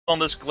on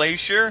this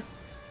Glacier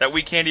that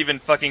we can't even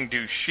fucking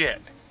do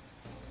shit.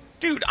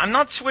 Dude, I'm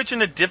not switching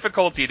the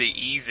difficulty to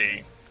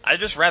easy. I'd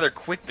just rather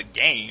quit the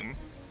game.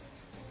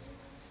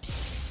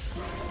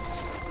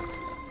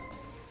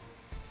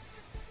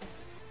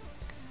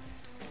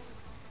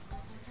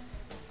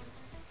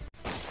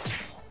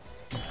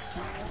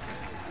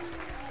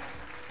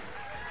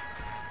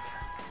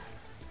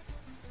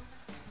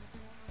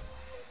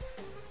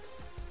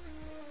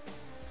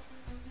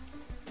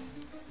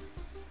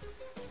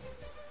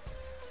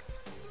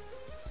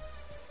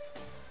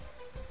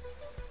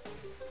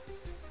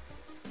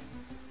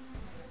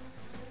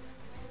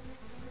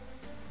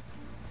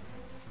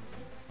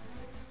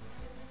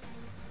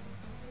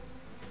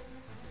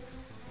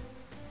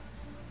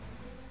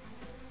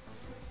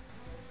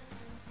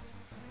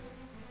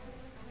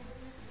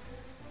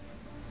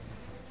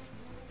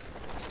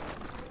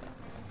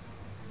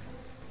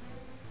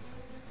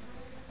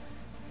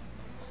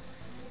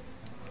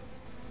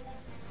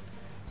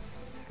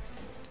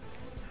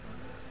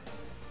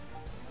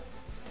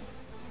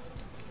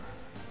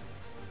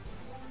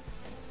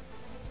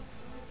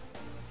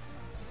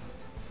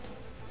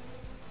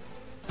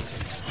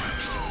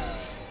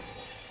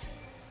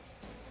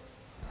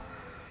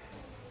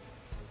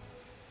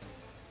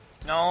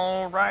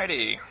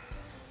 Alrighty.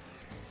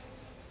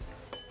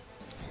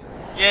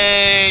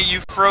 Yay,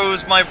 you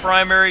froze my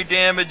primary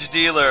damage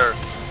dealer.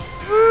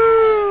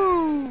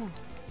 Woo!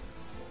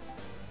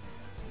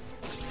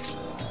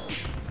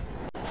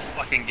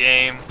 Fucking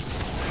game.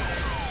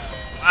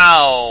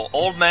 Wow,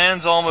 old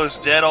man's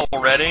almost dead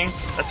already?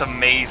 That's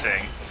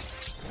amazing.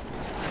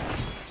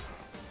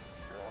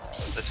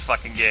 This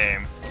fucking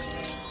game.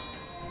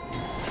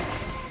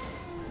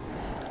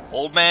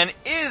 Old man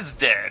is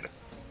dead.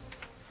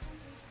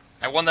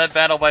 I won that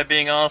battle by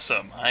being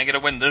awesome. I ain't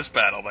gonna win this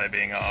battle by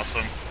being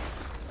awesome.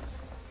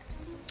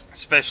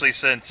 Especially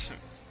since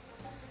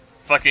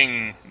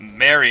fucking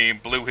Mary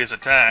blew his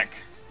attack.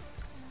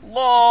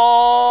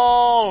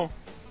 LOL!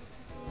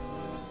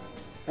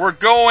 We're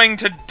going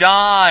to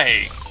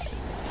die!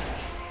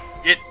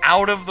 Get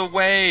out of the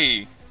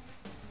way!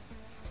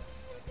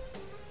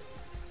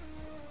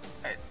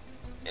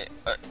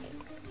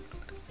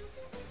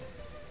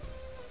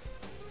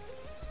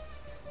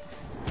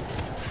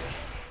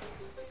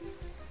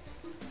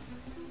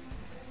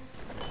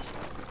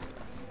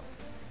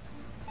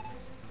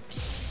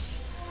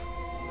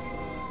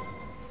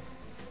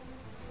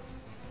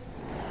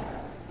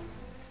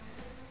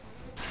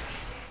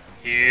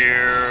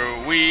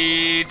 Here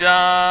we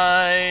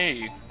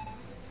die.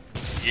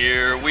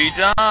 Here we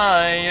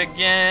die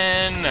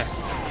again.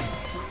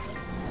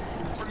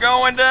 We're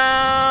going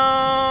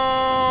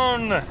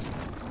down. I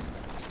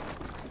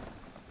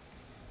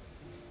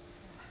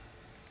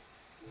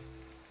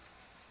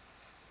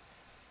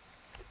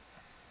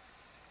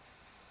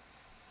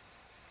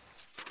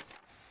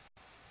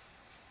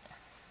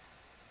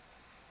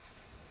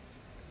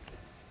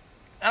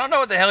don't know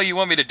what the hell you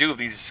want me to do with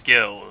these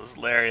skills,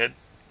 Lariat.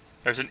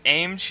 There's an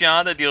aimed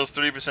shot that deals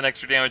 30%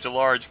 extra damage to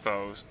large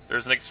foes.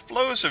 There's an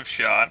explosive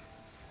shot,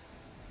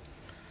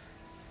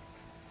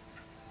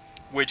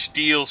 which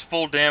deals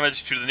full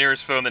damage to the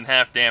nearest foe and then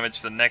half damage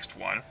to the next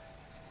one.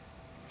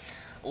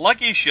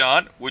 Lucky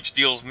shot, which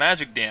deals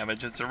magic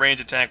damage. It's a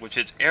range attack which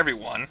hits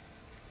everyone.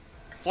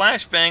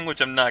 Flashbang,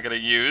 which I'm not going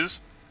to use.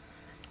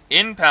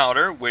 In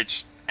powder,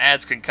 which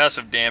adds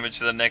concussive damage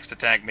to the next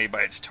attack made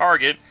by its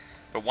target,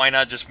 but why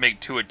not just make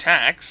 2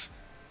 attacks?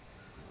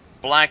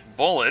 Black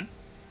bullet.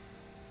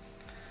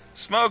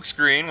 Smoke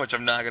screen, which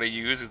I'm not going to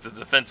use, it's a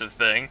defensive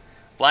thing.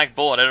 Black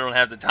bullet, I don't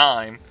have the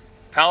time.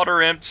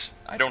 Powder imps,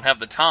 I don't have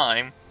the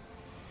time.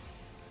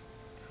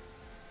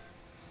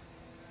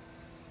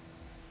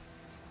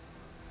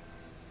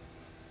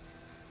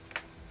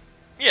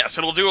 Yes,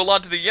 it'll do a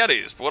lot to the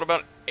Yetis, but what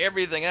about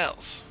everything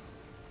else?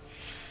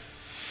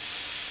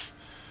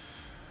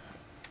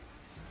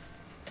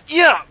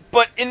 Yeah,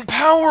 but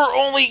Empower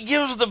only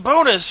gives the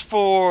bonus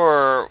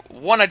for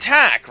 1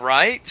 attack,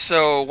 right?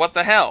 So, what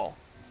the hell?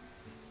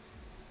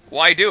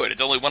 Why do it?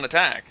 It's only 1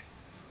 attack.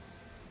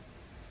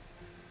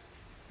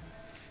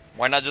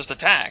 Why not just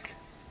attack?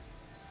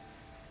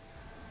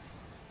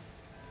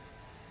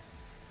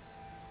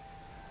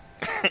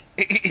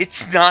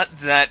 It's not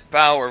that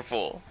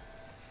powerful.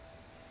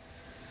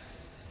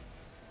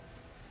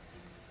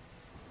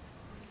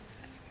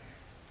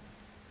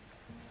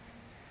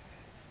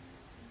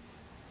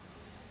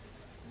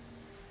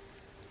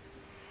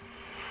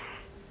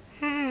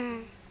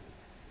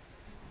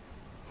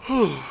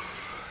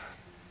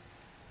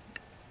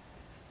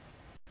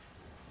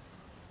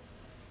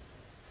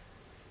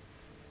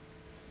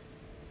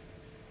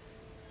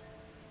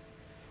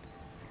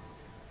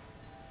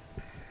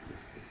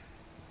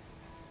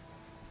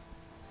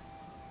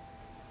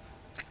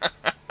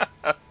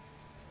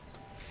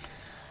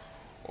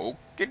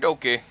 Okie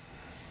dokie.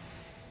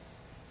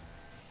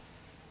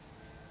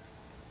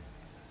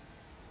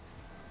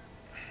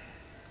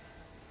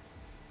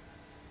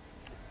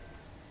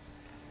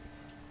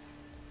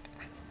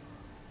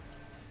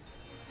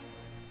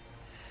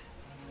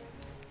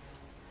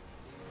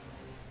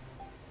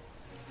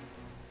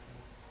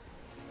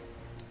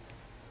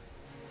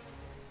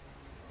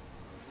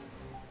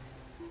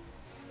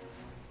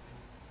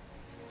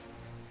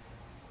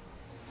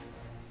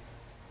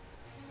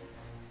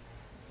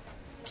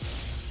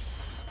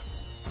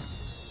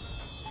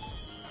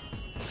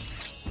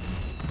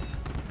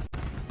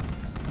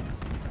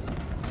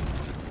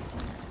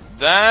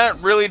 That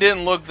really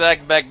didn't look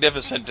that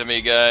magnificent to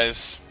me,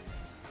 guys.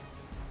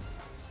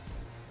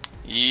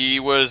 He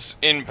was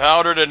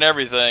in-powdered and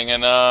everything,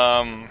 and,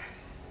 I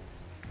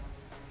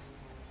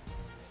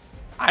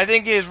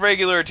think his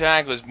regular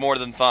attack was more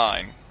than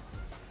fine.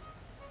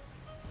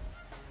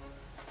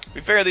 To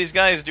be fair, these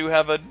guys do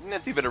have a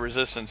nifty bit of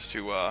resistance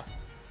to,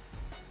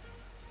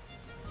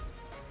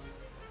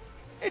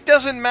 It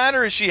doesn't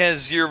matter if she has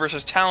 0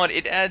 versus talent,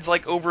 it adds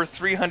like over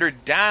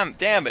 300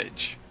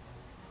 damage.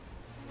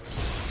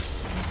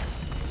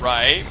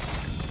 Right?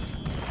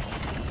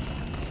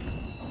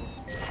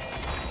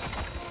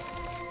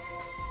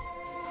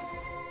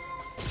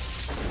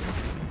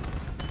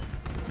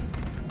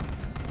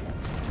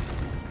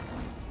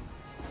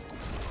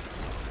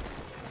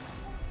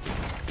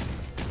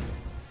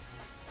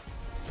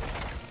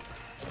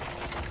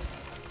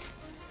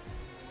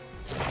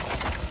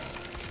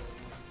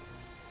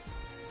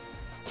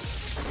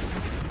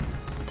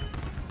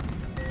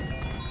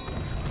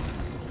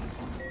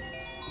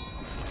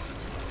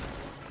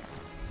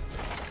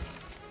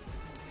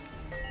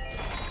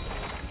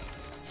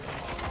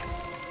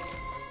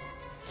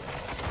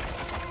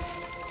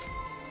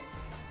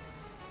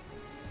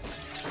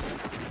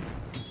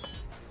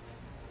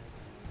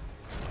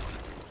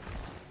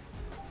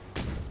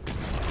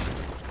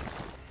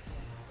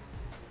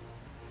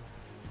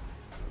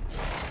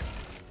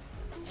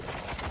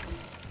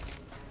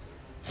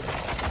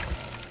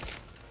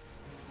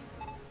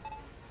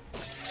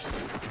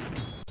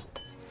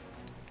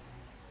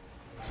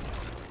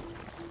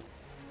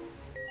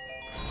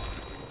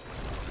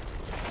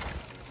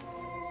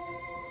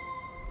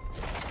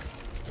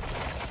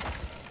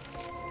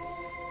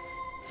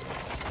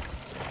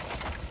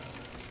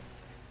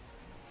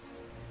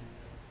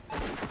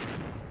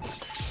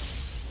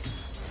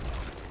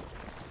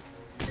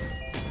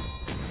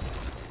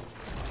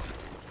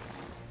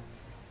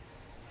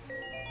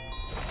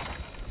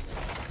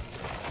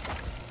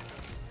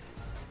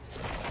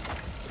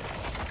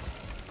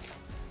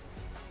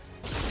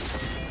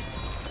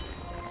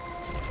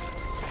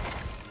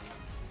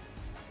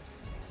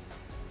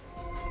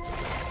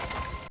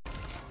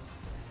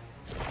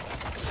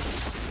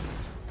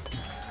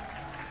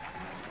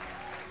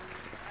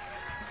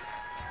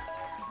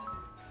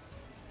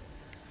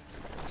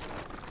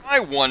 I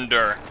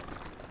wonder.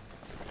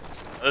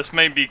 This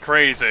may be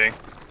crazy.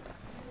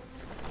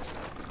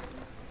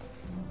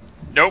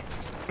 Nope.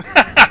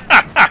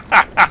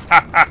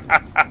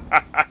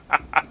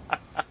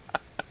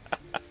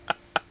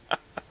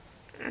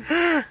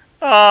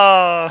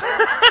 Oh.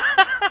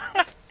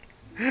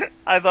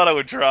 I thought I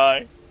would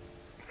try.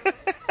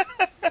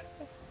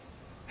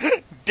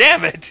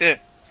 Damn it!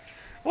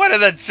 Why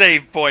did that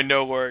save point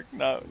no work?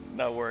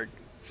 Not work.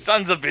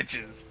 Sons of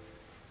bitches.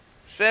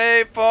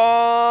 Save point!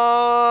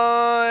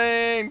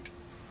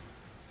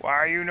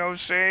 Why you no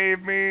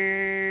save me?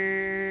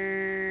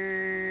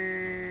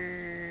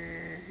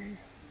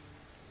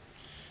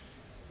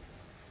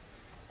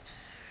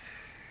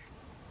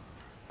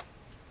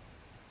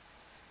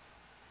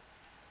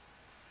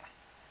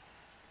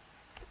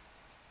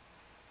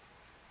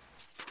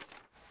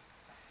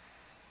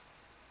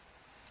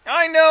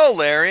 I know,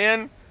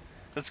 Larian.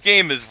 This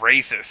game is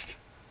racist.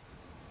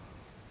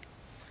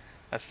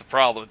 That's the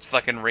problem. It's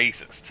fucking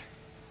racist.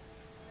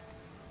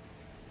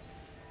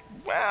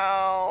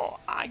 Well,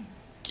 I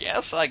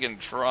guess I can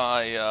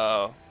try,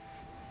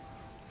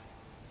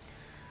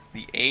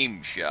 the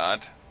aim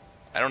shot.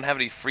 I don't have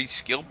any free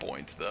skill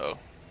points, though.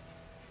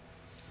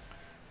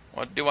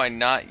 What do I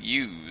not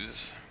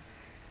use?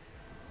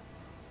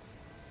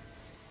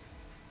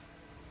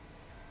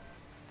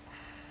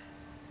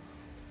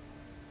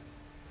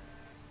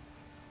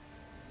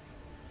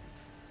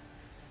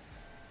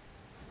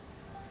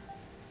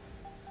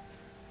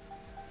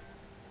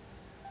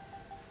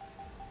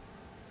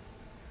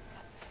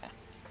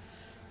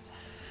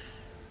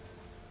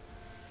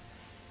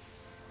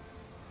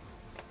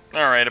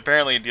 Alright,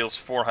 apparently it deals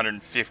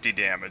 450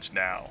 damage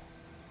now.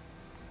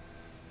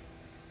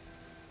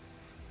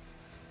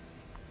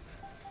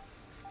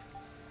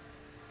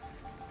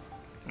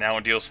 Now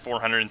it deals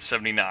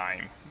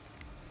 479.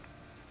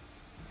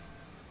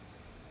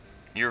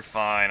 You're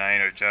fine, I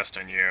ain't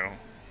adjusting you. You're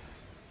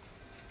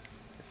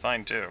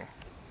fine too.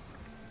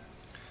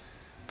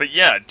 But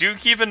yeah, do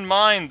keep in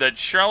mind that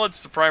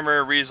Charlotte's the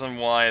primary reason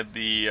why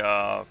the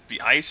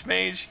Ice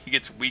Mage, he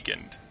gets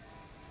weakened.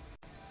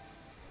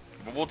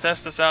 But we'll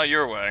test this out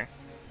your way.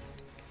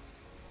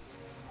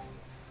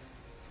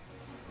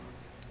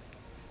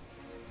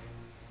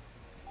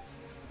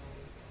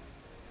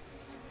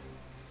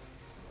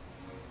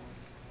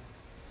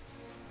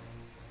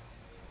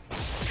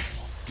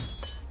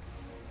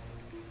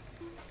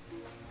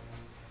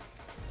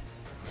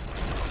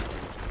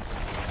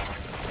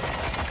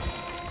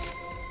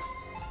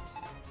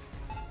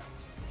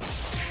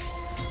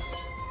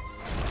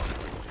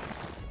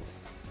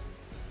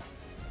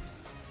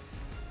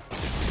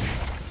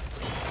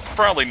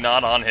 Probably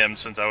not on him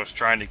since I was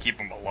trying to keep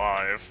him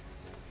alive.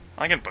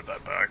 I can put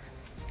that back.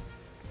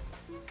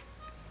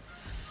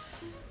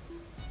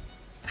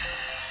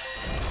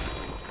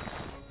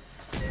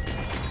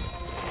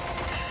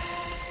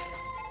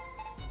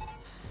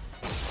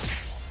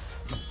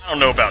 don't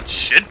know about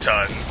shit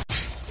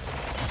tons.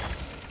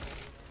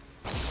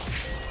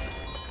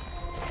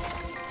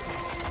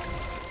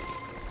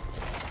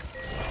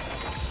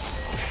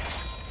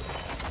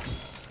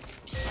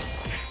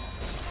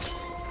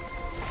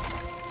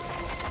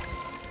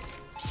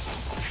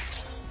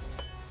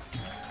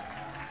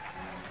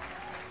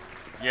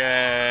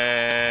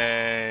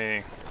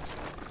 Yay!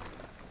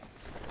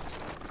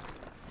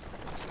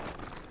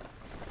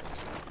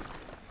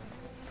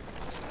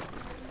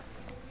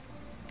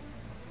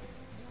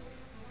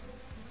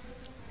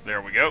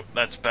 There we go.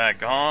 That's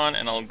back on,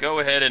 and I'll go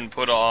ahead and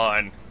put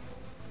on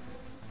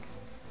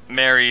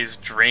Mary's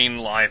Drain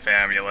Life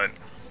Amulet.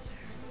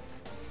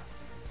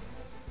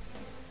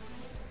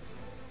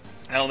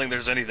 I don't think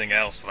there's anything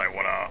else that I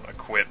want to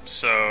equip,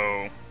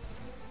 so...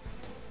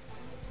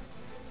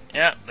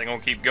 yeah, I think we'll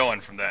keep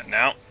going from that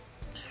now.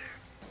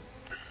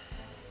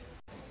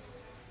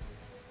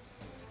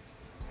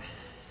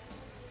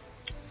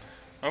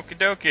 Okie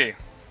dokie.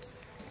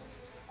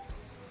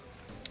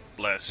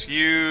 Bless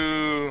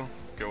you.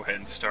 Go ahead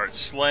and start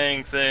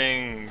slaying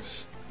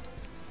things.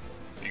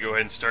 You go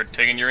ahead and start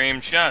taking your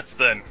aim shots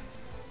then.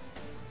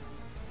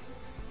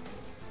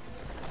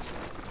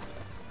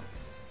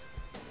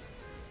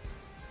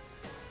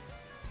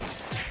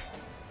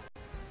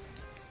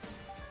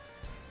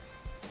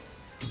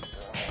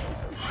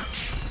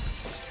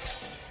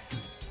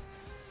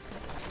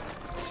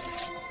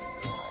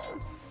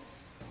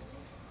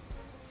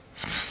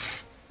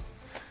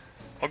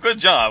 Well, good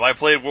job. I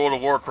played World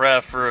of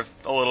Warcraft for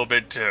a little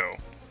bit too.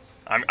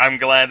 I'm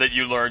glad that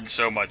you learned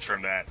so much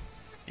from that.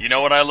 You know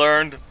what I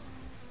learned?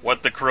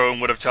 What the Crone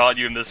would have taught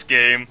you in this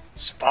game?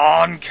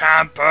 Spawn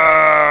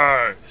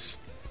campers!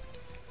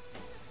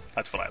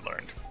 That's what I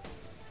learned.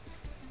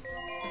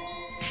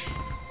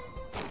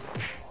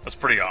 That's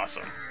pretty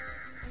awesome.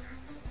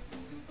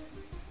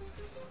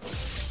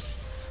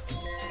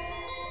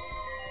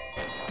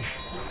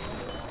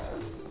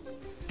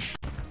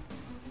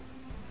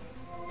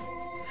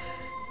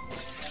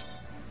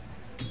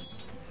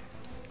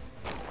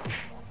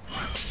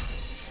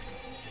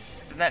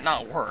 Did that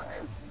not work?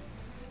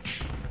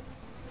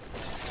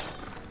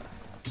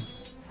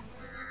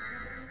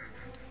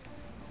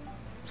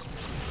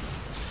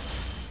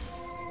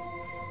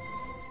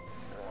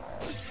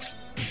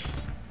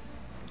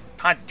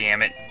 God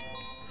damn it.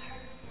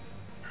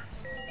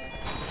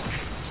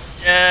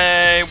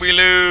 Yay, we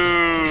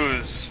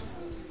lose!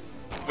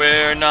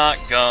 We're not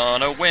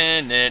gonna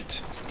win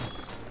it.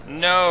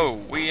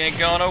 No, we ain't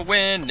gonna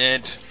win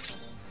it.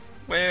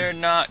 We're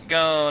not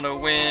gonna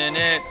win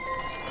it.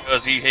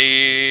 'Cause he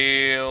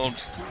healed.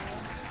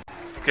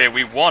 Okay,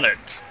 we won it.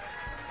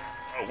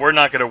 But we're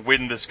not gonna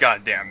win this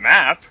goddamn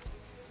map.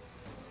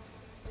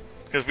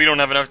 Because we don't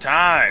have enough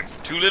time.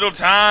 Too little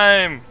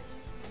time.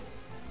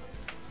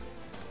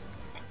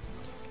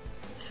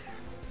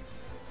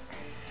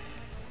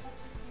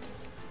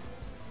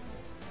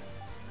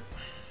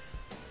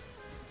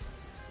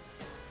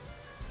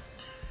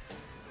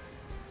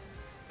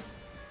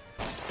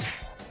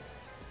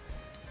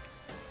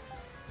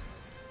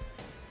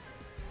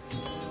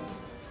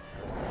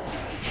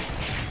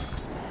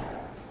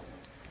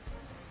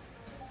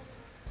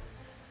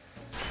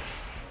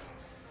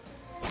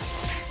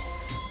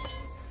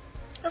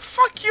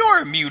 Fuck your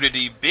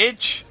immunity,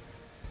 bitch!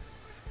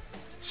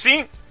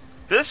 See?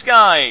 This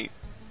guy,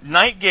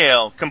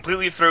 Nightgale,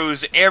 completely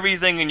throws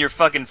everything in your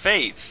fucking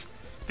face.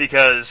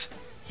 Because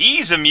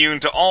he's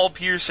immune to all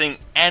piercing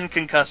and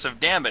concussive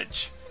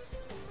damage.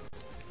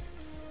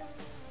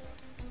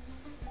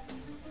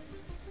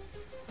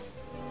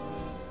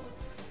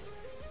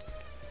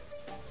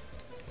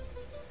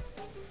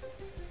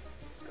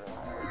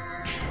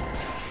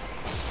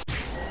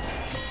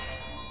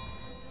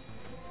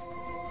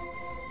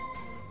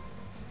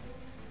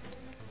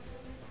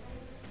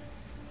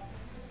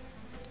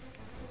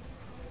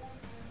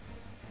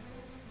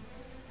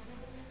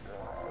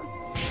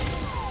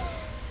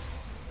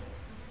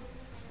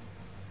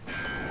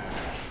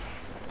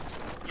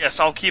 Yes,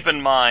 I'll keep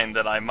in mind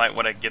that I might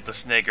want to get the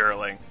snake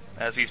early,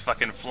 as he's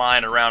fucking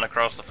flying around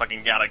across the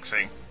fucking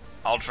galaxy.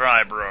 I'll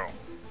try, bro.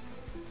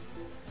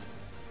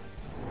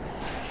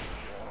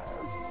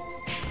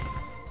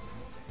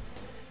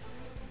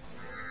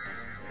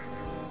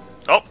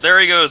 Oh, there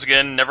he goes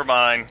again, never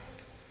mind.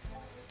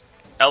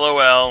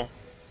 LOL.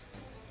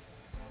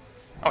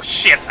 Oh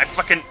shit, I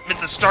fucking meant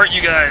to start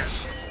you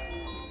guys.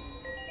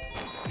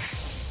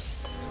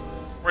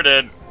 We're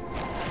dead.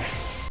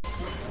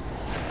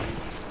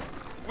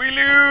 We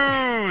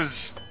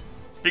lose!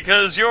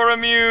 Because you're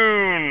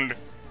immune!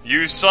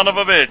 You son of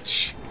a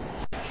bitch!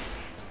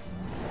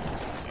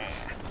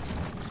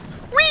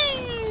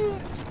 Whee!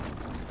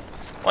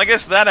 Well, I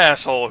guess that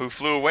asshole who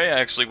flew away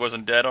actually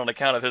wasn't dead on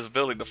account of his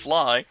ability to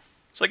fly,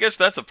 so I guess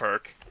that's a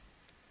perk.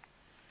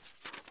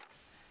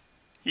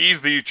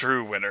 He's the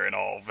true winner in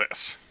all of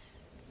this.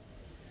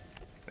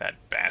 That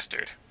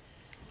bastard.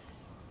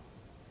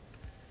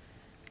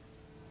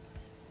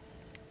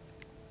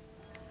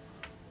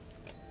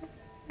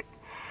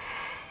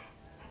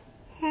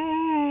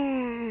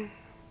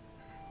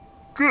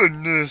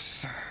 Goodness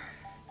goodness.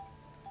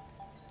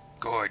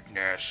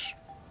 Goodness.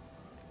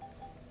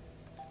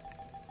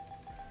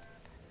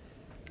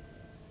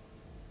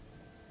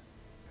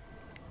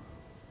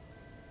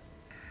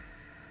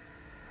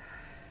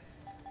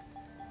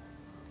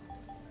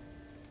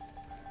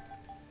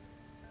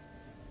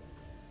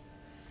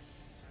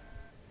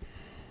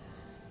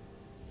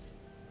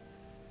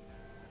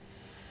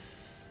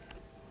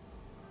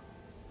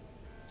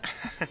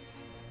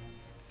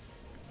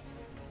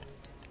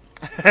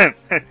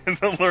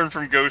 They'll learn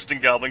from Ghost and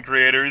Goblin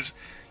creators.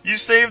 You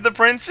saved the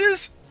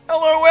princess?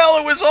 LOL,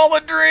 it was all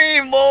a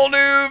dream, lol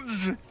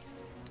noobs!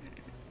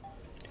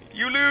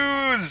 You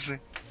lose!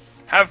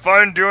 Have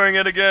fun doing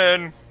it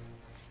again!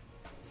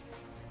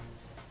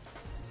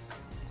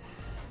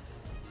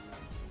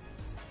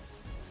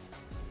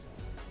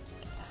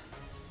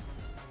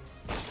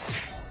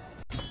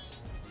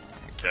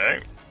 Okay.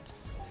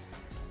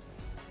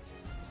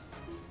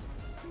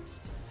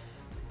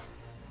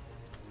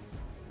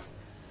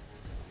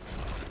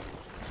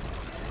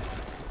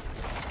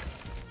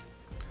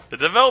 The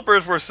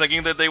developers were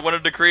thinking that they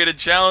wanted to create a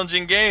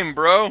challenging game,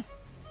 bro.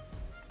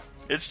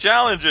 It's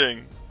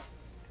challenging.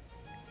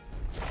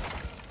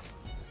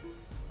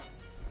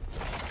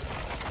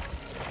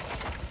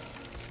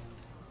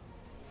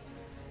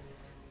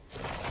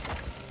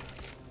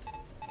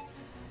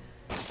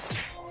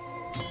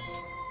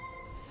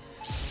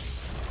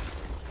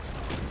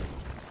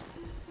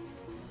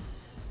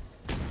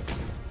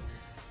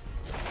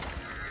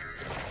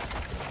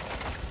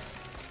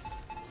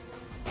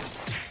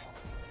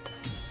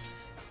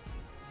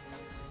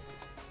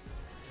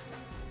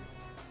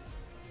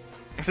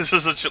 This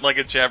is like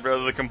a chapter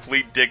of the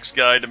complete dick's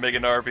guide to make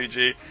an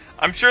RPG.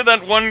 I'm sure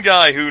that one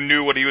guy who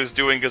knew what he was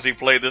doing because he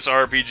played this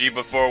RPG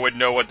before would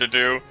know what to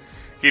do.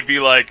 He'd be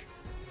like,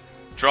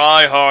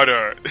 try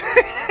harder.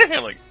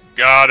 Like,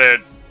 got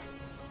it.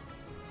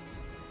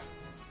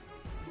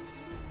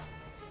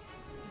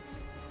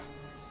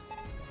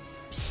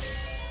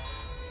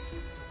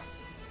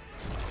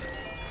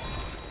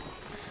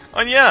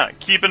 And yeah,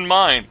 keep in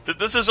mind that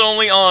this is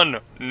only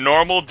on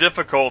normal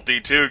difficulty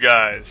too,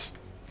 guys.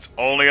 It's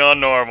only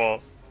on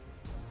normal.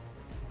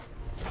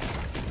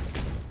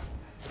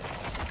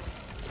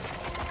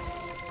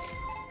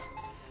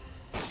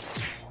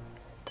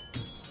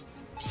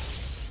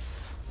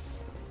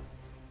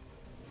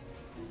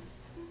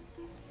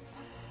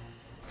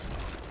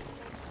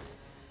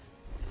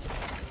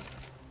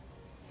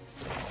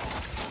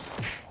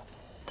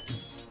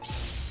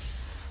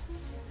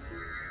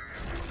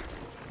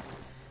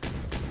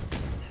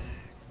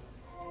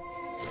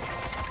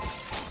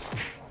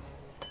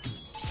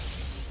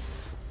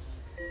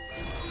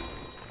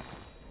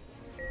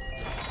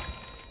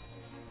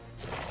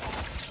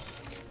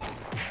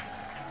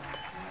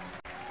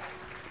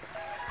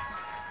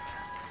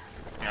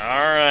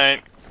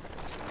 Alright.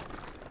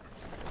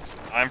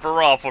 I'm for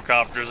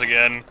Rafflecopters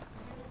again.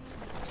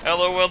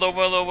 Hello, hello,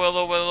 hello,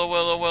 hello, hello,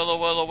 hello, hello,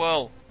 hello,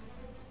 hello.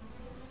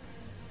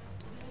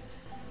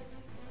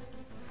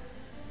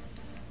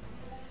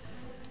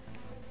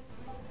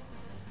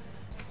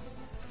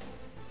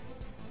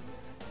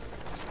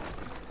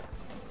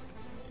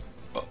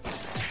 Oh.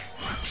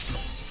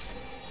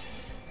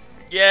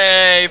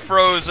 Yay,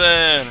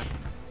 Frozen!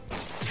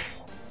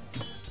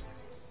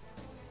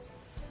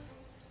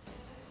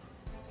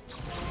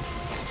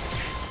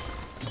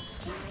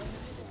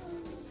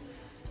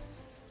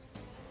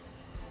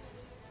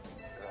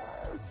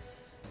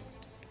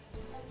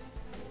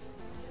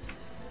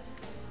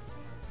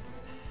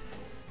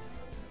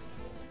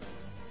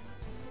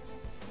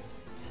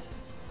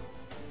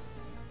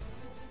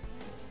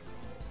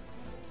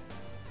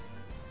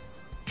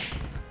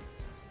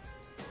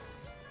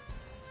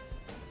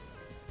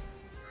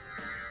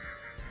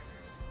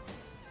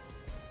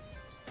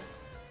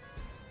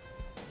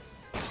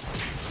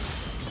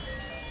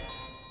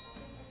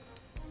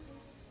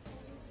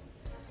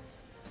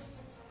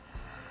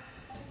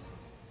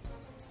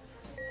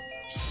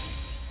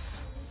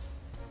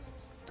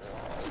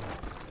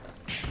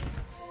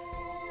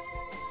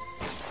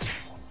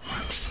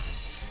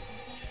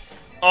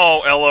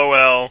 Oh,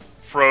 LOL.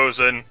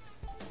 Frozen.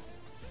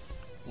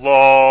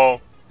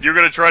 LOL. You're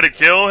gonna try to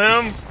kill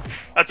him?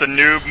 That's a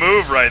noob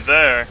move right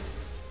there.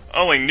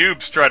 Only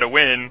noobs try to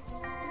win.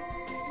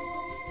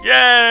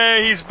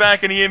 Yay! He's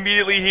back and he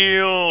immediately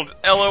healed.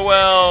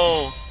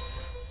 LOL.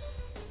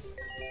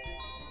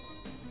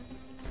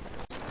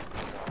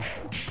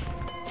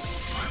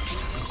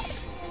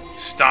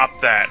 Stop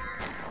that.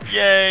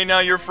 Yay, now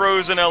you're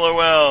frozen,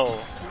 LOL.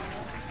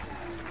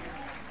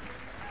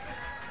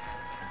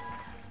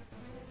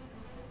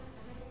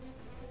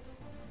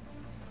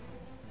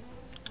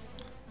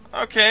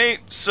 Okay,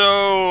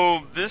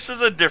 so this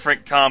is a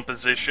different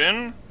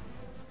composition.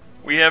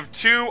 We have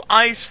two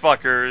ice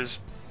fuckers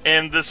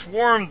and this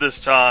worm this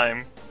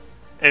time,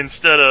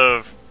 instead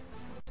of...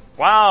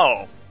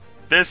 Wow,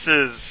 this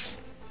is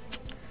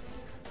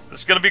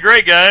gonna be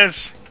great,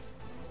 guys.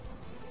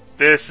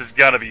 This is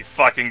gonna be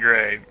fucking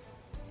great.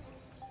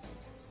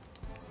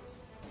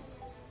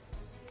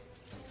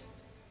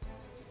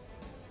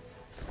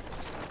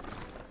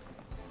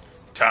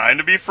 Time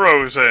to be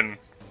frozen.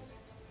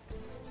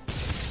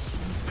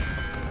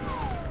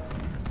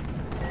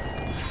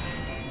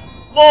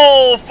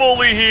 LOL,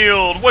 fully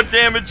healed! What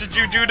damage did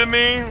you do to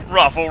me?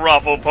 Raffle,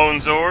 raffle,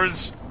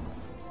 Ponzors.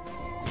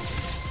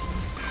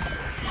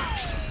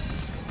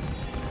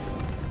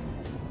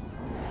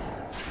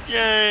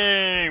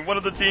 Yay! One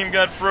of the team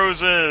got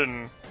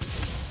frozen.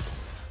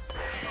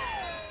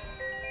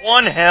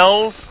 1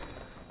 health?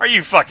 Are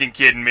you fucking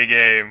kidding me,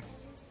 game?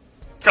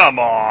 Come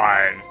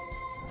on!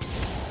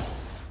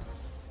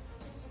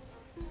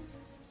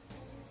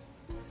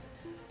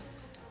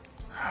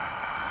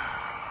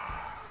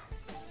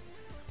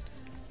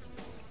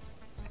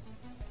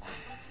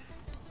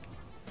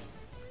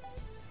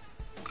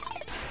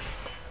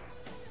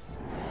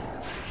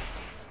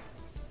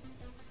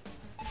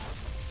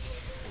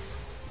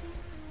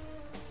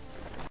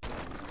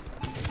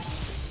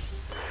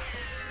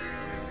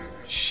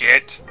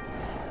 Shit.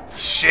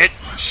 Shit,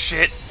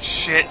 shit,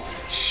 shit,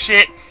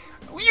 shit.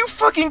 You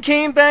fucking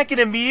came back and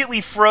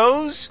immediately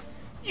froze?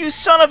 You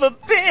son of a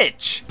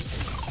bitch!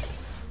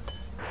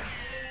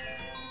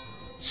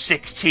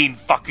 16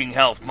 fucking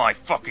health, my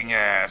fucking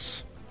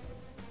ass.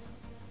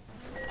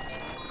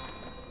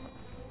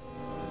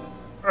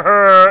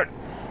 Hurt.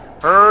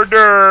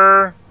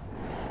 Herder.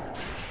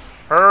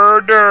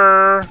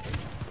 Herder.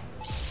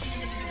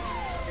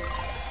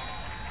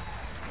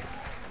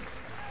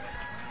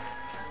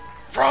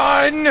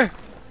 Run!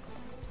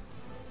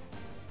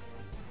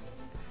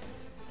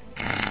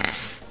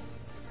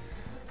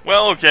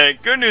 Well, okay.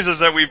 Good news is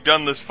that we've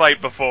done this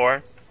fight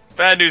before.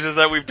 Bad news is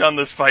that we've done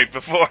this fight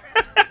before.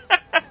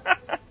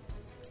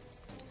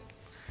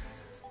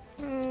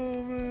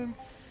 Oh, man.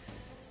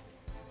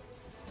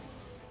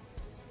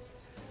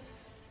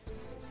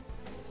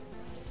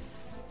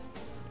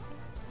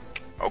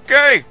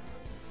 Okay.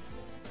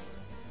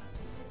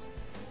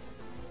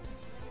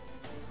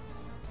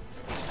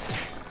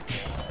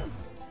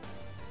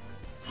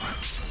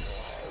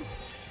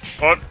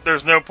 Well,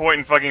 there's no point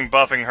in fucking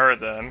buffing her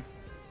then.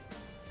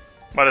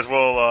 Might as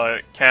well,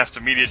 cast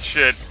immediate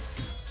shit.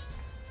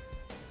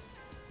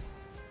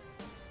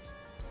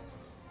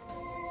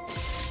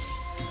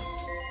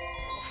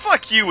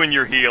 Fuck you and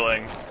your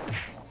healing.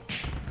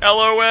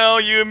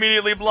 LOL, you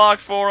immediately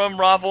blocked for him,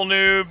 raffle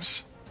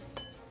noobs.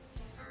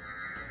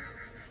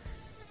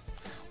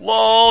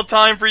 LOL,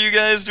 time for you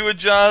guys to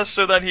adjust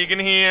so that he can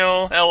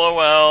heal.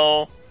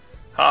 LOL.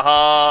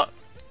 Haha.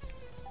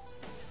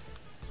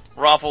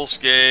 Raffle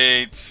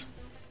skates.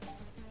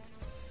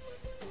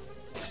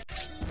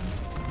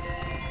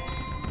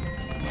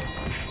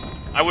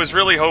 I was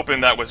really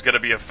hoping that was gonna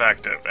be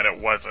effective, and it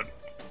wasn't.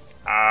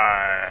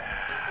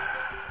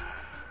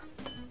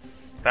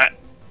 That...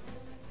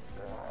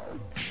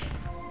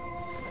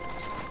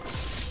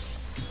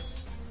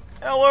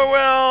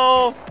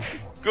 LOL!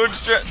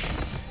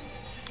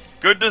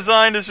 Good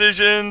design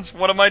decisions.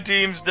 One of my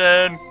team's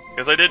dead,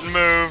 because I didn't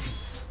move.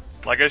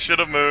 Like I should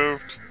have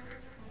moved.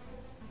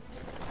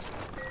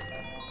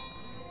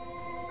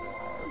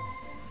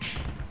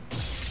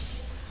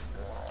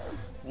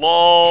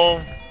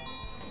 LOL.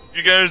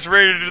 You guys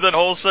ready to do that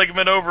whole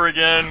segment over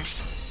again?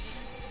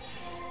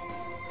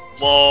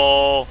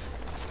 LOL.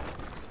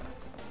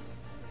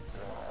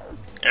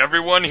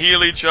 Everyone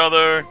heal each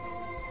other.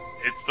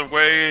 It's the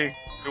way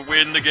to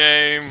win the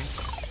game.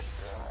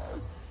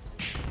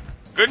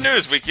 Good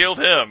news, we killed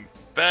him.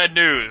 Bad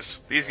news,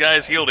 these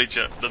guys healed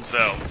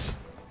themselves.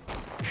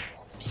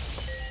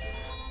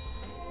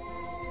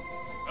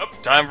 Oh,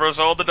 time for us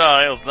all to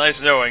die. It was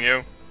nice knowing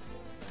you.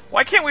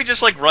 Why can't we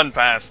just, like, run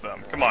past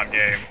them? Come on,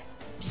 game.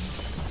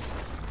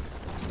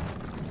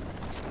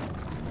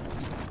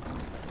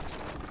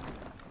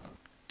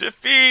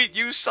 Defeat,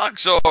 you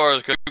sucksores,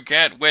 because you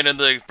can't win in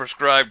the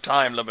prescribed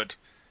time limit.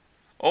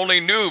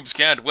 Only noobs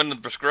can't win in the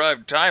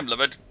prescribed time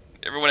limit.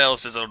 Everyone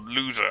else is a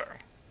loser.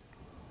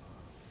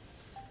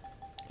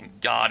 And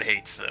God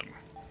hates them.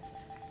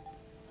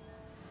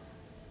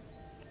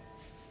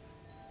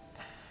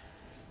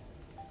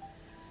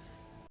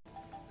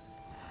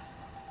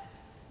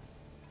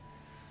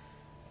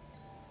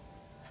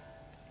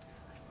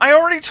 I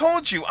already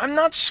told you, I'm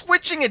not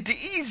switching it to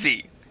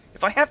easy.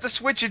 If I have to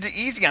switch it to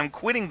easy, I'm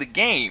quitting the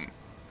game.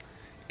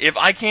 If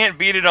I can't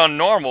beat it on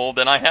normal,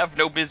 then I have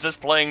no business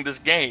playing this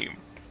game.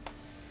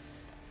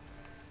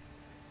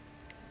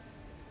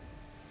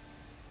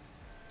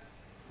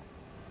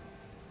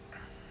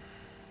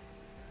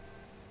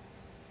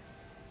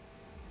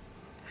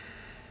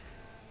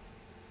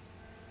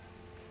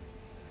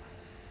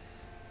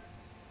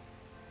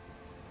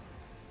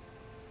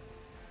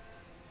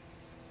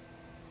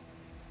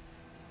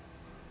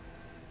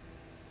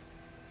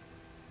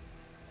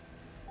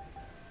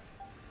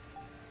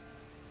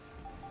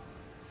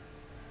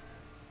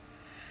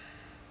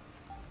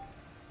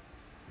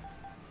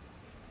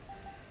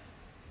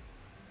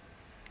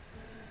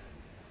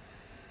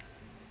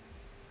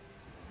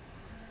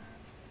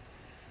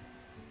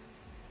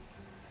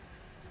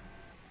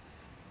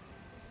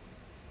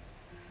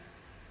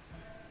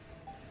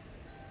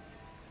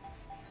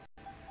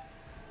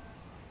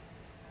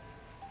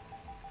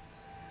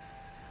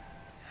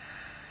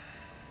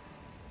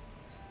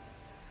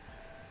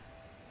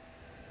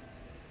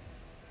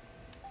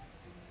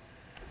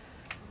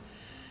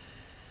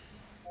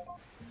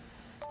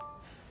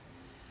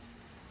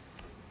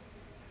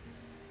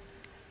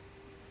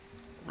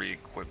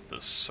 re-equip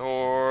the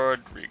sword,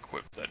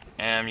 re-equip that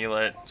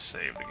amulet,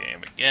 save the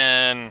game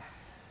again.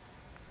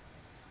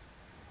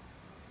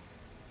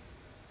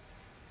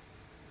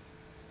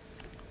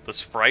 The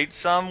sprite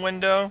sum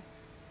window?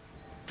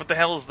 What the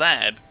hell is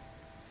that?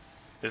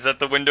 Is that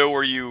the window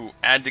where you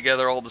add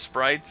together all the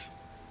sprites?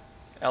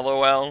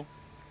 LOL.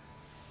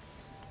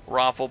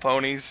 Raffle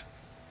ponies.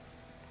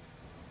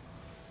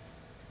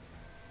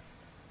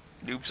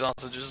 Noob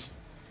sausages.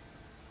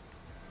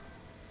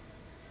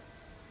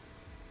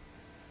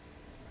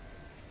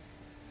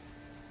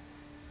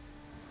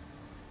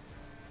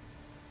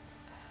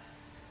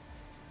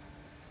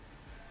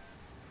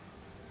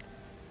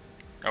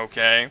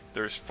 Okay,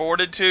 there's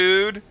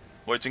Fortitude,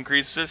 which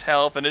increases his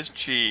health and his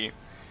chi.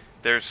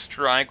 There's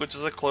Strike, which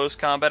is a close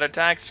combat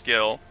attack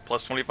skill,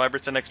 plus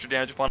 25% extra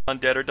damage upon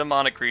undead or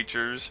demonic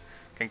creatures.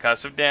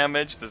 Concussive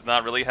damage does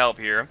not really help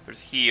here. There's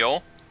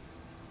Heal.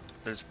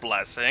 There's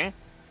Blessing.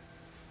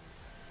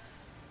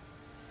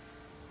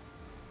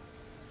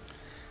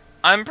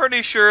 I'm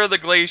pretty sure the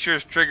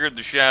Glacier's triggered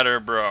the Shatter,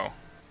 bro.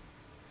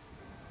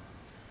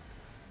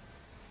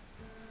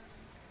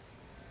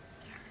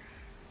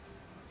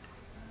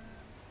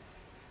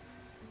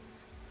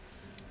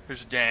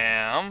 There's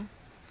Dam,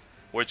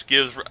 which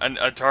gives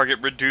a target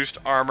reduced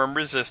armor and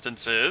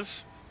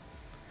resistances.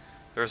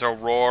 There's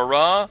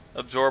Aurora,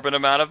 absorb an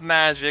amount of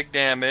magic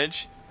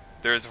damage.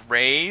 There's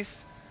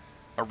Wraith,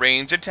 a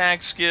ranged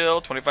attack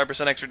skill,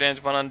 25% extra damage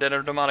upon undead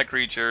or demonic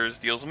creatures,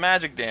 deals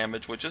magic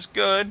damage, which is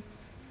good.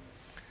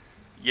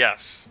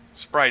 Yes,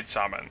 Sprite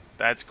Summon,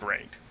 that's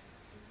great.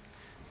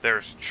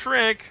 There's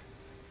Trick.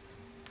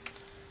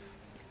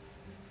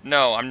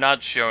 No, I'm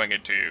not showing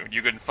it to you.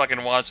 You can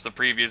fucking watch the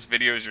previous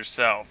videos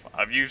yourself.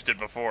 I've used it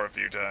before a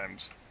few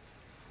times.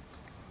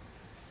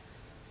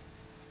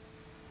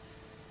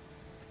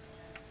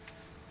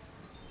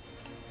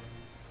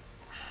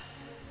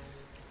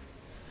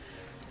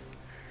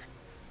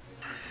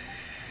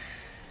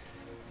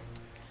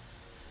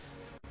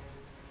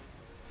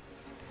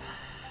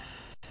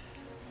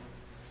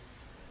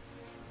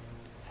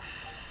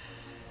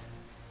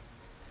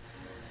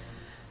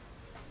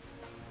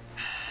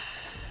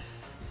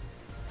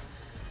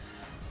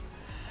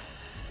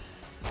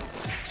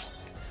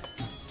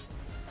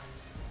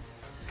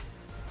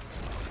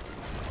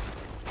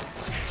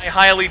 I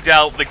highly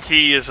doubt the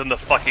key is in the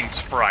fucking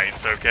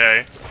sprites,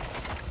 okay?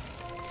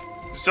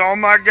 So, oh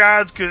my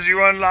god, because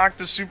you unlock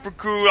the super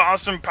cool,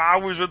 awesome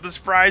powers with the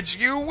sprites,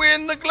 you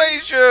win the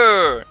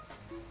Glacier!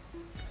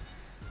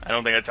 I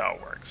don't think that's how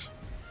it works.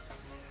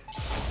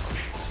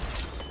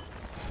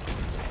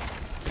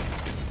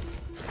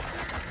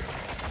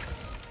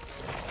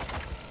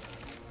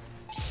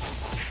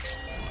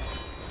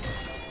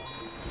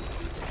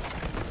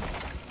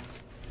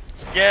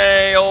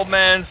 Yay, old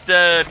man's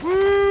dead!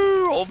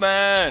 Woo, old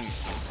man!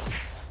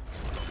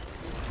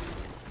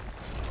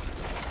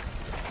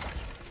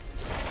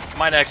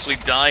 Might actually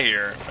die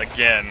here,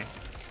 again.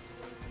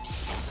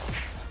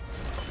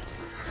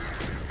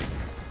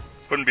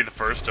 Wouldn't be the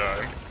first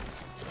time.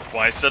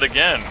 Why said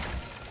again?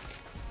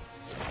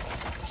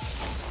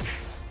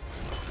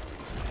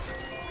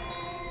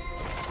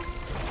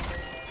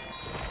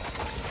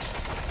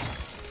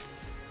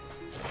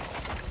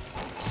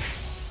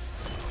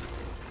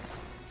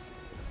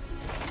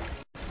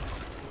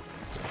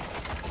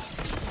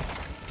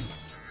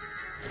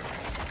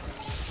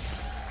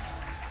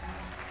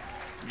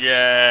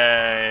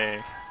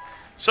 Yay.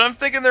 So I'm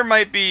thinking there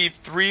might be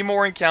 3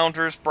 more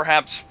encounters,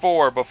 perhaps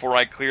 4, before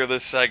I clear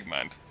this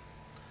segment.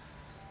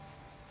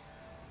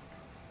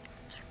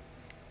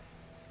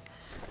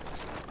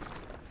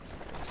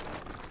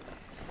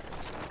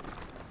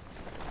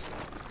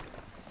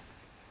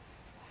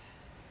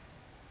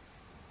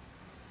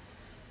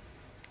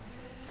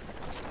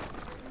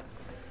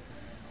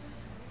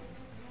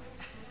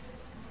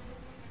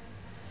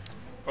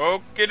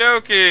 Okie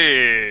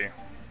dokie.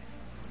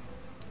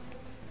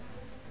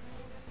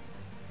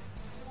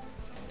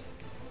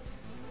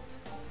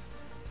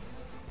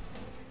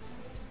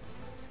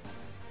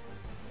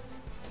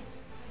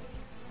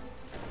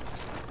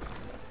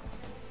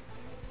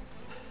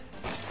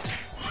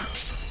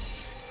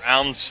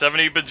 Round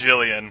 70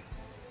 bajillion.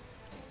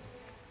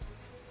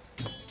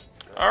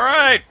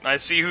 Alright, I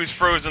see who's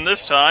frozen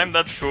this time,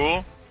 that's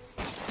cool.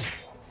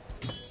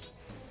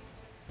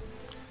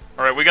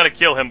 Alright, we gotta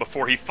kill him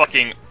before he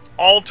fucking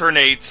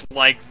alternates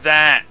like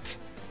that.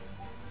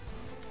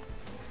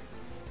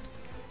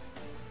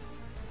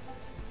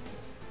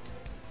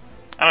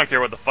 I don't care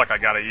what the fuck I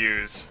gotta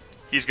use.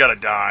 He's gotta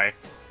die.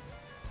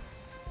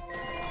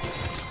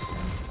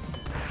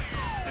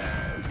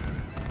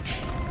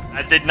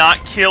 I did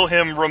not kill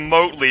him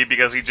remotely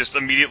because he just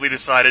immediately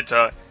decided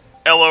to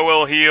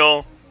LOL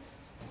heal.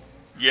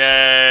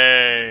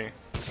 Yay.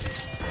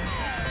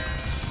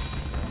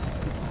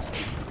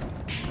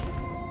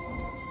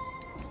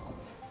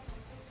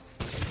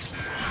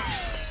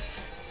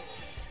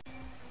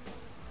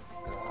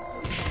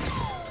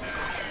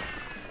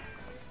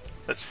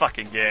 This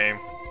fucking game.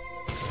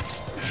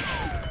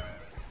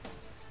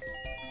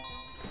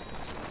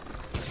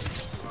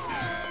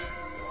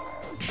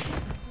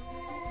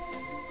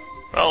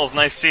 Well, it's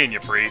nice seeing you,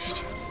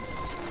 priest.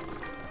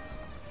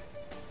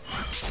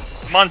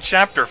 I'm on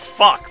chapter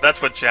fuck. That's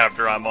what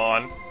chapter I'm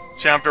on.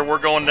 Chapter we're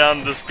going down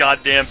to this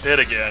goddamn pit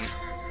again.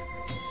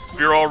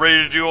 You're all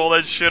ready to do all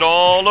that shit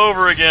all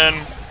over again.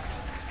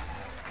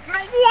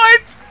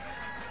 What?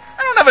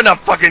 I don't have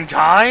enough fucking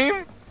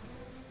time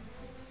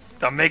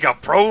to make a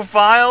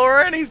profile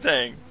or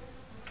anything.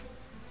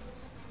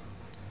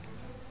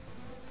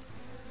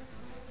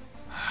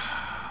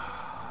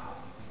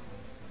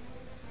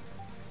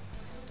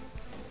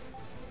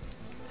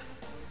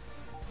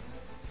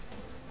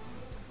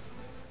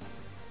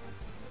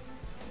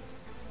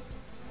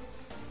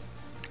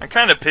 I'm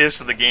kind of pissed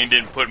that the game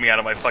didn't put me out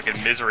of my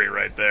fucking misery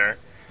right there.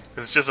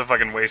 Because it's just a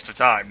fucking waste of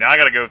time. Now I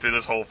gotta go through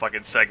this whole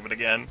fucking segment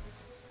again.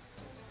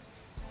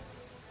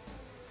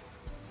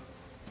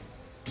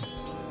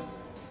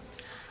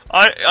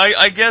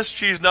 I guess,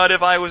 Cheese Nut,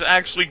 if I was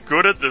actually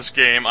good at this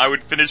game, I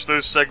would finish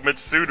those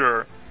segments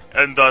sooner,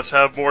 and thus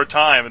have more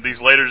time in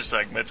these later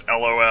segments,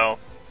 LOL.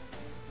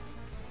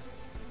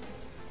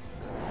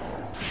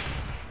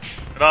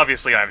 But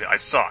obviously I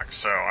suck,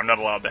 so I'm not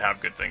allowed to have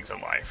good things in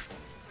life.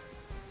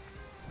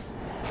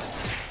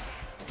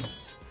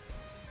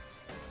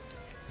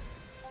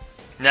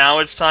 Now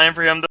it's time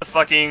for him to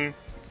fucking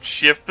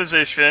shift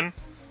position.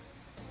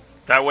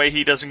 That way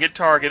he doesn't get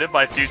targeted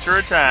by future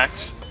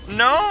attacks.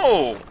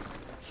 No!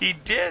 He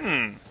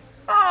didn't.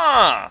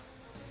 Ah!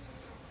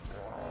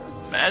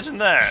 Imagine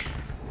that.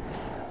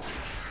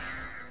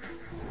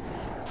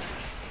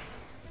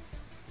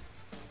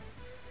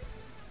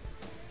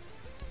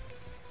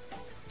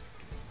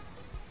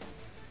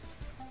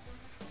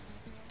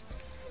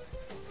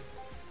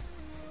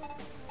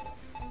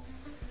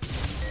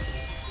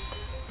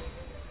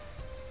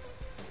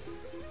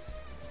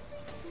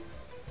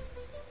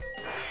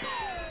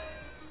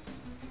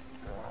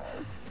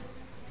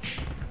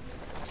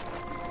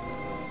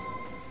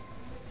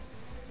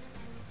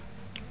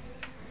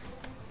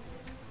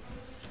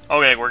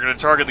 Okay, we're gonna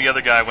target the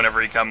other guy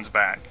whenever he comes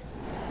back.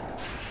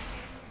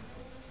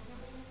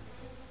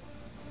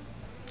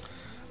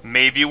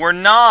 Maybe we're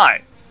not.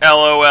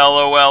 LOL.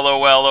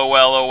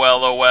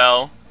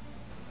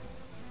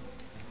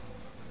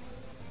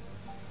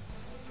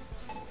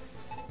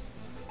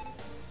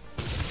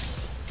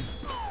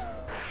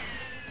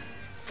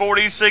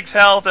 46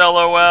 health,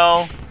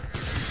 LOL.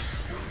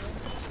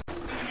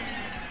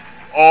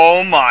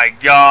 Oh my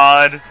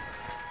god.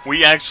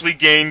 We actually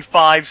gained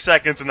 5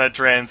 seconds in that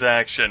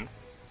transaction.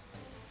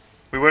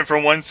 We went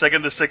from 1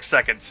 second to 6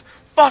 seconds.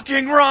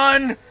 Fucking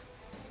run!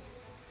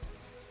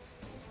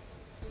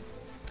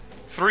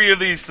 3 of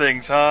these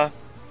things, huh?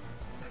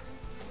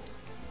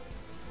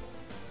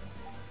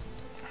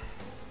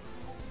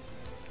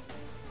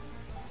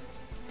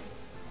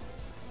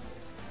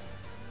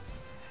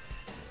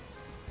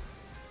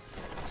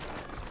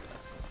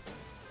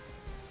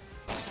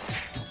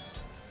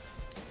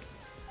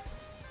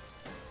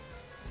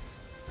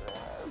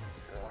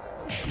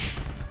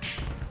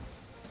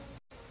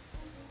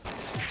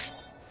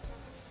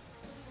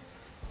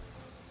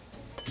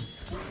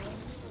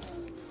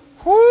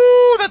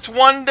 Whoo! That's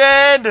 1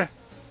 dead!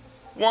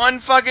 1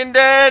 fucking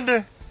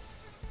dead!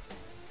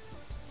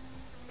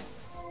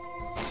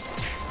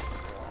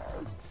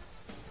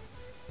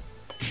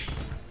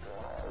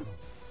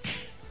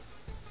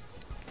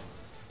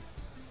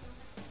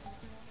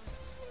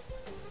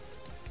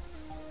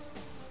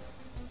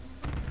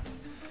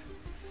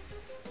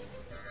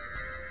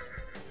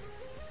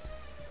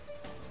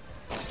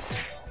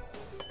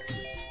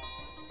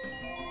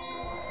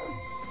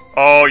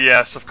 Oh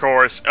yes, of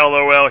course.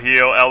 LOL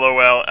heal,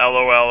 LOL.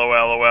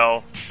 LOL.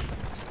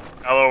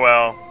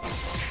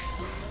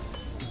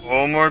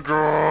 Oh my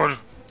god.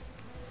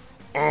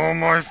 Oh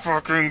my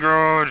fucking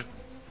god.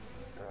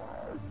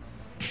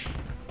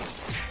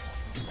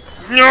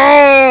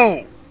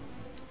 No!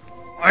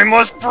 I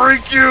must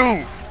break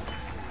you!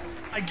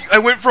 I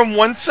went from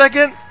 1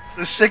 second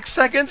to 6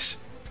 seconds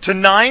to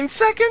 9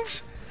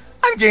 seconds?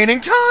 I'm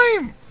gaining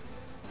time!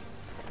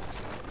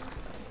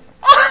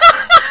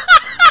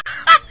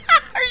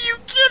 Are you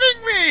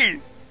kidding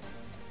me?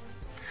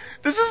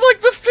 This is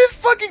like the 5th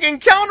fucking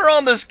encounter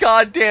on this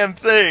goddamn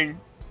thing.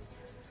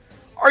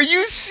 Are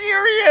you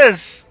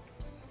serious?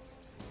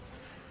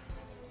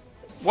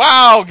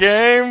 Wow,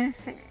 game.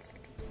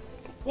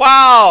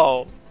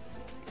 Wow.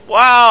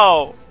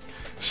 Wow.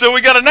 So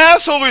we got an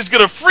asshole who's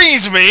gonna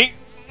freeze me.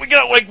 We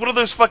got like one of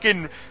those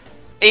fucking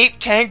ape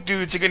tank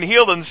dudes who can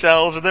heal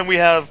themselves, and then we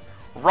have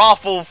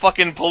Raffle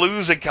fucking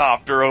Palooza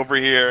Copter over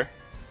here.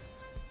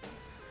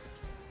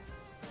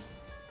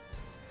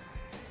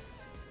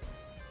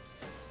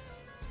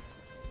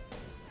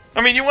 I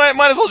mean, you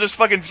might as well just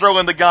fucking throw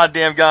in the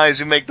goddamn guys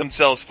who make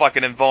themselves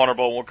fucking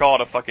invulnerable, and we'll call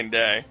it a fucking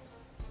day.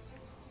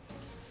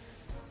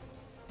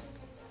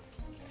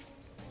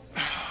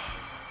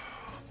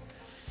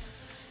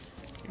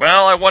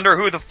 Well, I wonder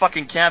who the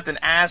fucking captain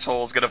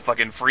asshole's gonna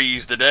fucking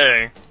freeze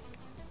today.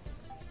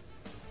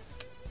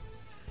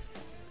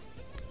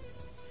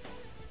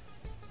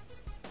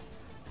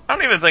 I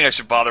don't even think I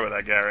should bother with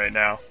that guy right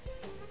now.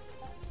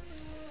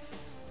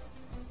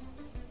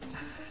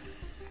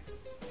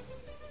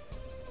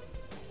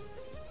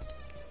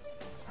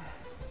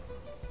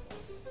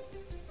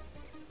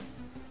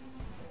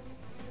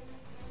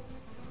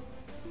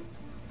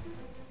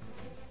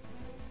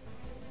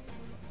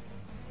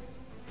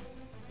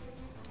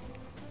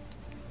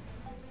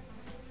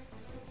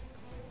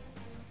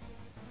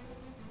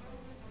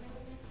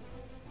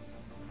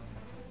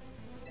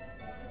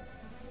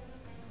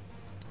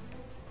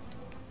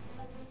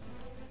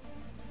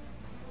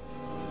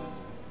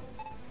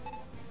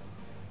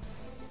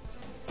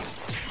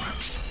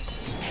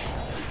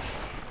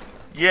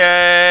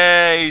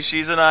 Yay!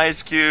 She's an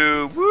ice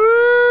cube.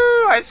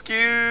 Woo! Ice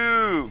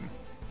cube!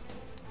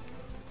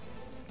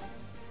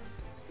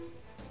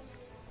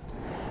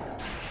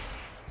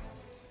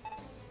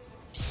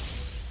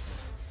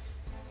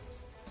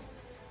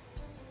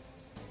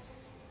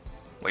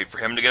 Wait for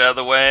him to get out of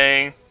the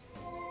way.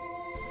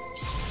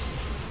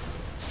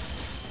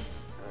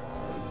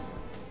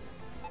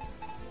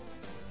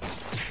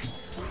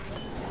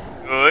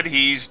 Good,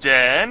 he's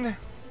dead.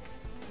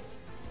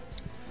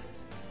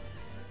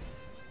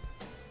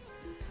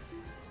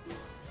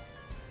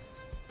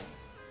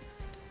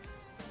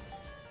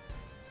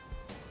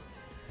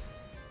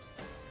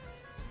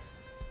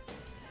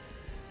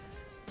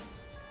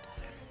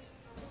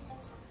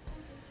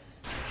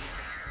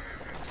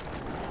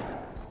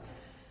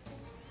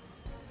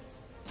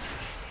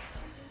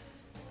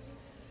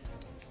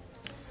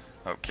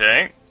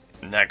 Okay,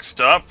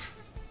 next up,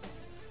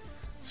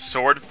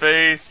 Sword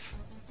Faith,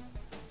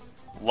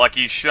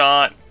 Lucky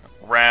Shot,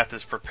 Wrath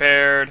is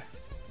prepared.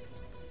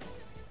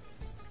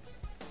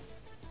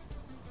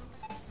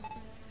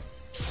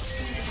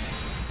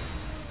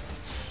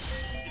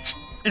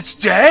 It's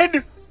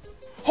dead?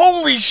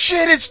 Holy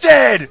shit, it's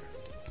dead!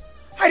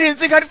 I didn't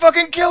think I'd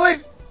fucking kill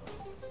it!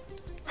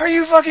 Are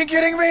you fucking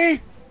kidding me?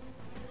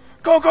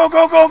 Go, go,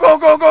 go, go, go,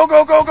 go, go,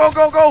 go, go, go,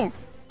 go, go!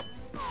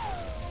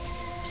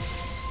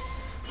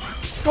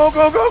 Go,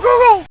 go, go, go,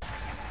 go!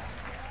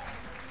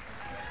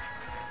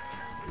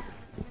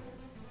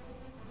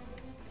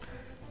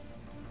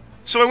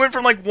 So I went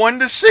from like 1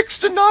 to 6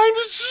 to 9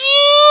 to 6!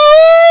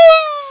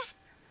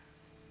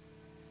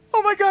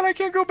 Oh my god, I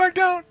can't go back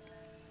down.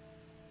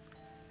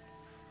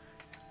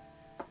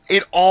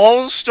 It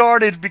all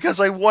started because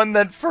I won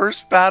that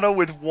first battle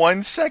with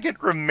 1 second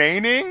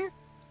remaining?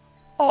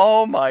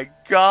 Oh my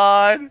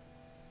god.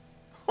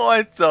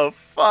 What the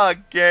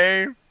fuck,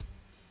 game?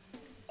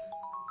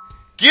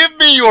 Give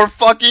me your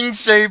fucking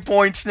save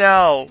points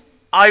now!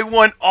 I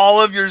want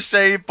all of your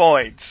save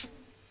points!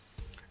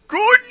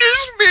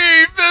 Goodness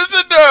me,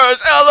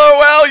 visitors!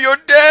 LOL, you're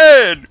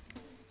dead!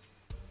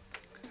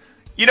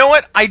 You know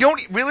what? I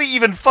don't really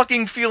even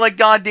fucking feel like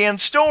goddamn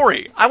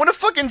story. I want a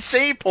fucking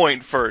save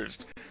point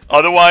first.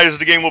 Otherwise,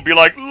 the game will be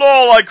like,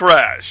 LOL, I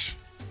crash.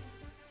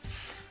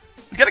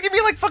 You gotta give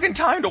me like fucking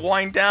time to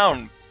wind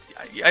down.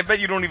 I bet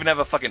you don't even have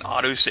a fucking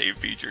autosave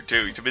feature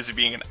too. You're too busy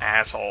being an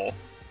asshole.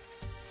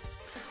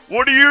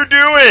 What are you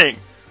doing?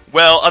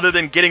 Well, other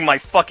than getting my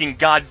fucking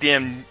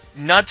goddamn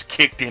nuts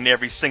kicked in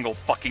every single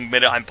fucking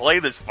minute I play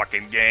this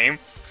fucking game,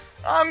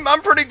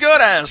 I'm pretty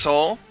good,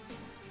 asshole.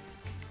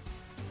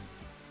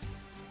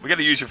 We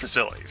gotta use your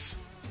facilities.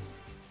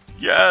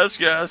 Yes,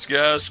 yes,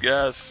 yes,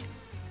 yes.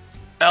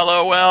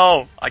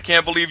 LOL, I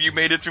can't believe you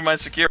made it through my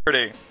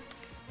security.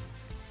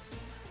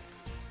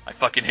 I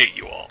fucking hate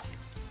you all.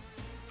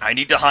 I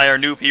need to hire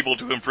new people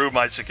to improve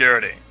my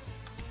security.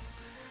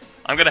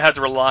 I'm gonna have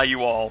to rely on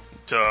you all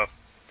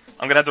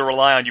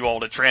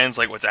to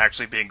translate what's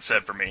actually being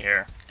said for me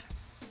here.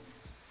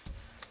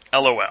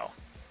 LOL.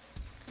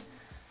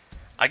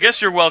 I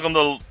guess you're welcome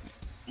to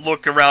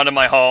look around in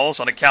my halls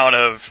on account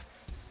of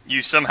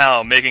you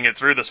somehow making it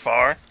through this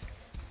far.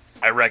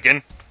 I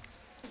reckon.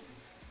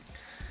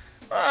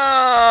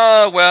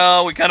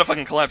 Well, we kind of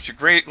fucking collapsed your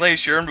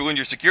Glacier and ruined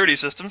your security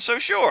system, so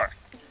sure.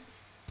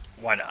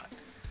 Why not?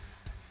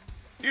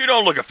 You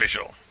don't look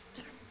official.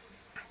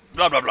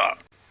 Blah blah blah.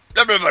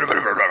 Blah blah blah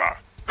blah blah blah.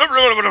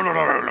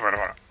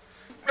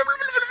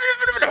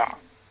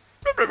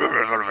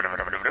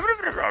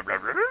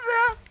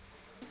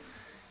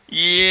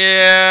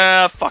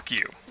 Yeah, fuck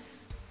you.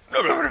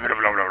 Blah blah blah blah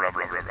blah blah blah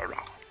blah blah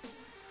blah.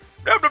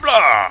 Blah blah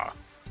blah.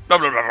 Blah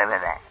blah blah blah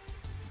blah.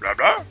 Blah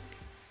blah.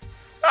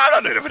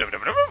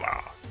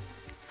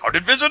 How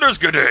did visitors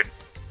get in?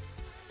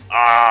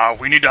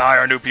 We need to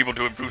hire new people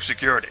to improve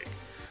security.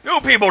 New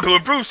people to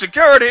improve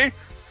security?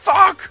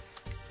 Fuck!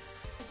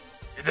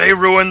 They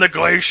ruined the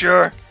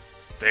Glacier.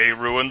 They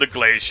ruined the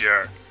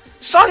Glacier.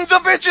 Sons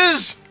of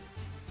bitches!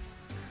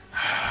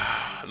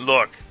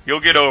 Look, you'll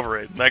get over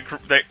it.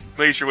 That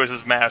Glacier was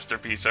his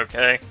masterpiece,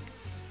 okay?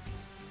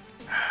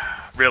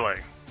 Really,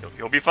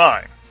 you'll be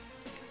fine.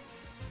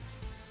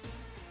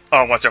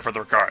 Oh, watch out for the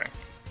recording.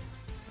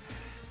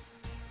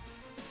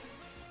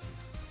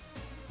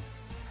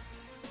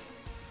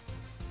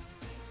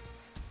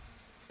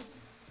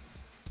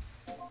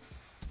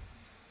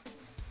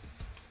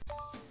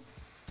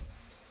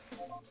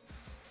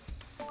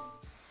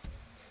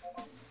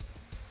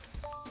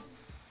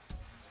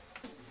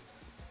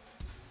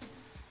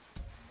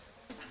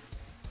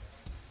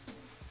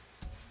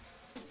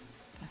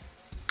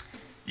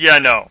 Yeah,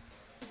 no.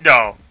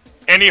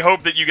 Any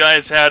hope that you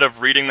guys had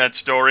of reading that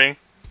story,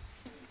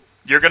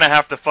 you're gonna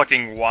have to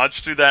fucking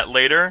watch through that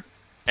later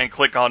and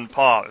click on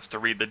pause to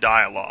read the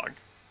dialogue.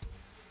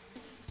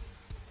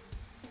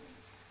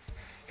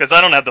 Because I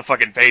don't have the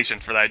fucking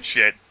patience for that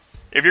shit.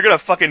 If you're gonna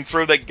fucking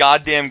throw that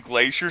goddamn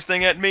Glacier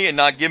thing at me and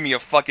not give me a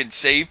fucking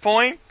save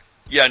point,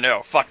 yeah,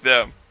 no, fuck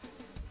them.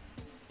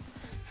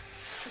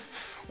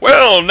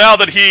 Well, now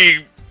that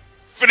he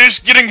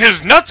finished getting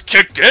his nuts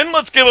kicked in,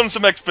 let's give him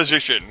some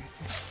exposition.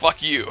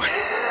 fuck you.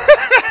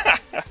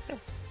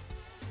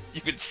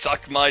 You can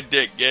suck my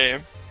dick,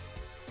 game.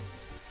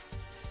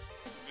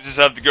 You just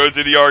have to go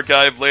through the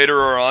archive later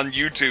or on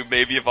YouTube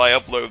maybe if I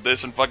upload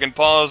this and fucking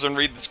pause and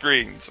read the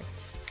screens.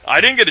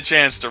 I didn't get a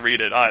chance to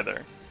read it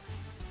either.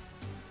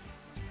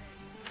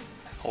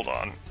 Hold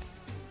on.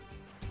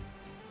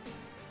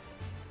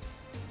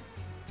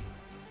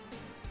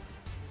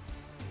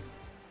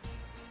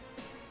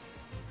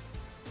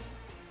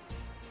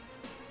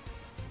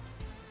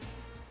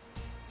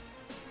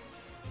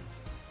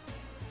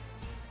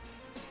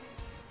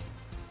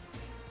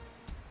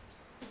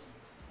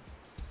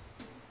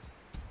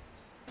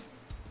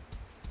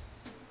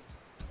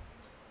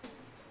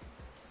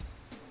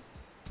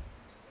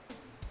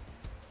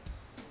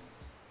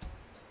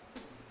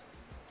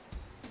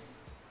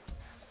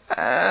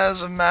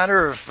 As a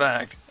matter of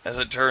fact, as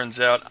it turns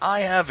out,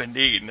 I haven't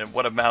eaten in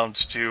what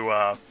amounts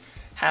to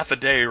half a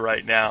day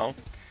right now.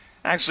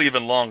 Actually,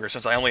 even longer,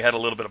 since I only had a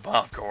little bit of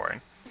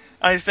popcorn.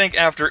 I think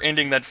after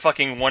ending that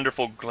fucking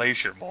wonderful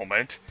Glacier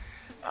moment,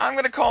 I'm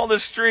gonna call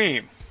this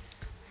stream.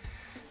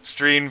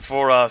 Stream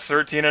for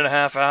 13 and a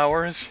half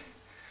hours,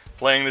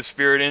 playing the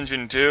Spirit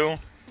Engine 2.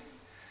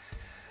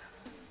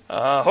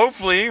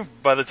 Hopefully,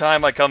 by the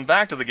time I come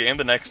back to the game,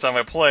 the next time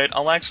I play it,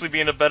 I'll actually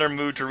be in a better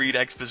mood to read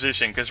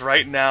exposition, because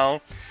right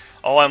now,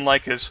 all I'm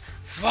like is,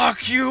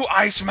 fuck you,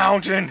 Ice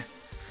Mountain!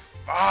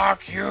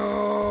 Fuck you!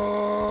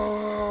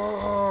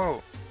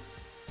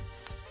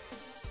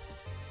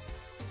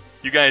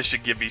 You guys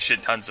should give me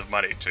shit tons of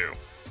money, too,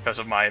 because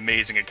of my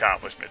amazing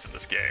accomplishments in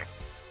this game.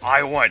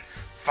 I want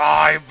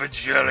 $5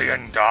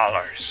 bajillion.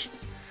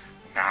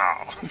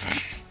 Now.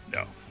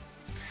 No.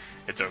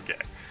 It's okay.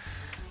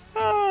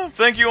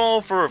 Thank you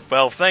all for,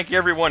 well, thank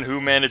everyone who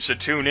managed to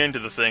tune into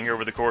the thing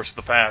over the course of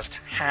the past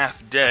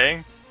half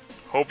day.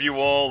 Hope you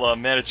all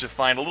managed to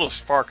find a little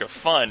spark of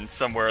fun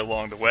somewhere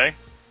along the way.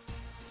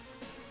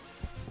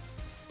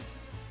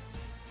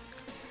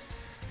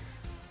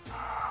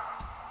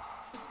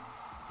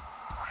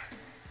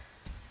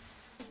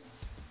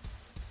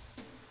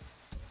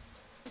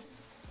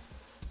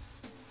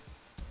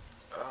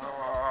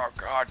 Oh,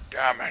 god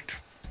damn it.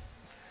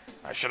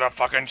 I should have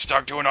fucking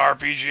stuck to an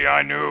RPG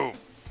I knew.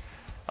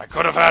 I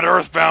could have had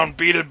Earthbound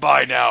beat it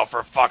by now,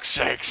 for fuck's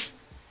sakes.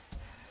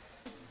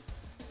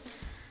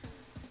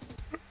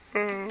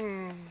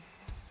 Have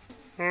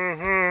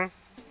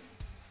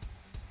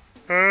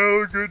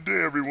a good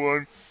day,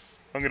 everyone.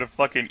 I'm gonna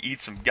fucking eat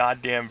some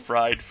goddamn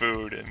fried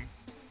food, and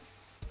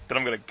then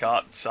I'm gonna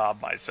sob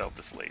myself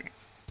to sleep.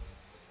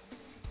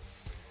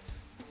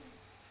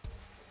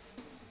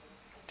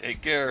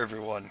 Take care,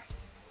 everyone.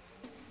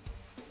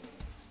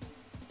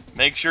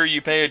 Make sure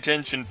you pay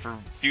attention for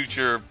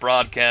future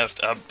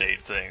broadcast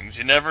update things.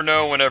 You never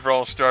know whenever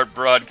I'll start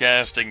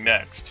broadcasting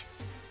next.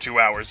 2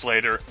 hours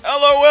later,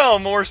 LOL,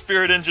 more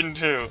Spirit Engine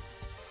 2.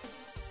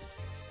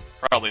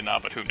 Probably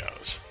not, but who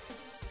knows.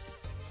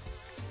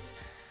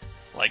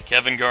 Like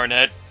Kevin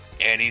Garnett,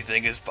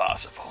 anything is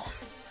possible.